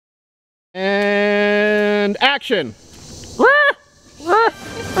And action!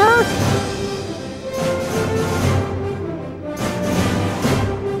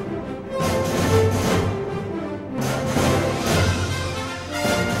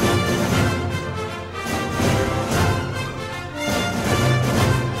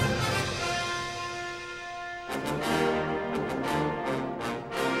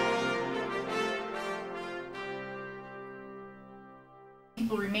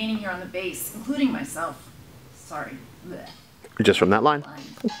 People remaining here on the base, including myself. Sorry. Blech. Just from that line.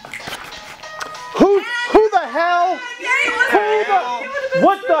 Who the hell?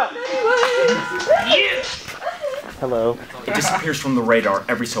 What the? Hello. It disappears from the radar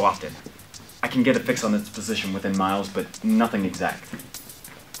every so often. I can get a fix on its position within miles, but nothing exact.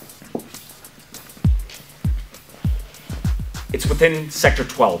 It's within Sector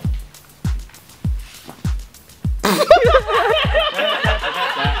 12.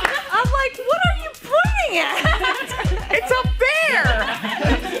 I'm like, what are you pointing at? It's up there!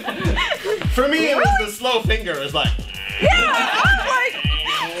 For me, it was the slow finger. It's like... Yeah, I'm like...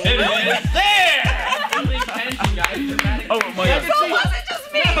 It's there! Oh my god. So it wasn't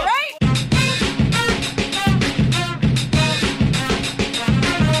just me, right?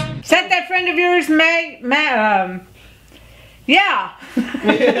 Set that friend of yours, yeah.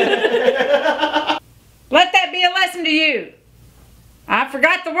 Let that be a lesson to you. I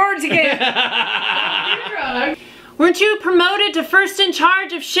forgot the words again. Weren't you promoted to first in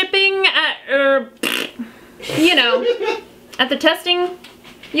charge of shipping at, you know, at the testing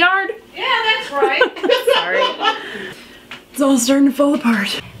yard? Yeah, that's right. Sorry. It's all starting to fall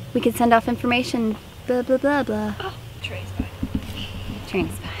apart. We could send off information, blah, blah, blah, blah. Oh, train spy. Train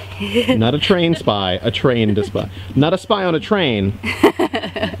spy. Not a train spy, a train to spy. Not a spy on a train.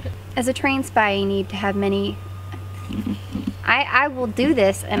 As a train spy, you need to have many... I will do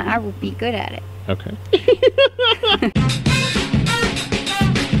this, and I will be good at it. Okay.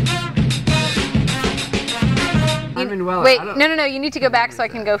 Wait, no, you need to go back so I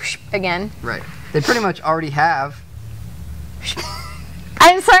can go shh again. Right. They pretty much already have.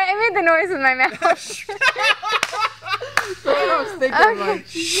 I'm sorry, I made the noise with my mouth. I was thinking like,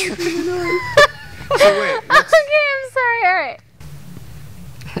 shh. So wait, okay, I'm sorry, alright.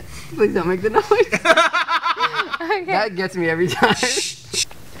 Please don't make the noise. Okay. That gets me every time.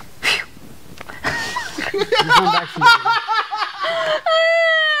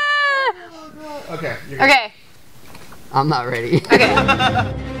 Okay. Okay. I'm not ready. Okay.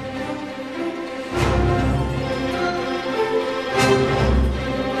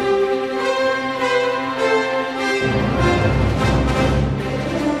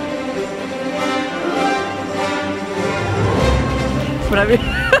 But I mean,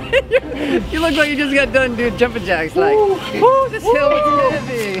 you look like you just got done doing jumping jacks. Like, ooh, this hill is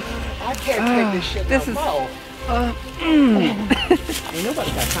heavy. I can't take this shit. This is. Ain't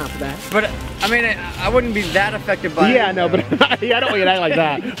nobody got time for that. But I mean, I wouldn't be that affected by it. Yeah, no, but I don't want you to act like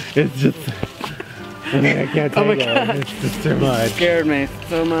that. It's just. I can't take it. It's just too much. It scared me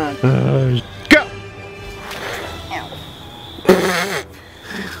so much. Go!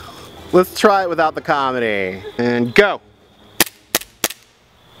 Let's try it without the comedy. And go!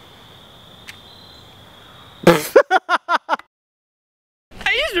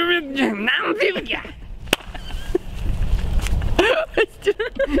 I used to really I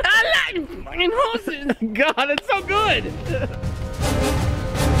like fucking horses. God, it's so good!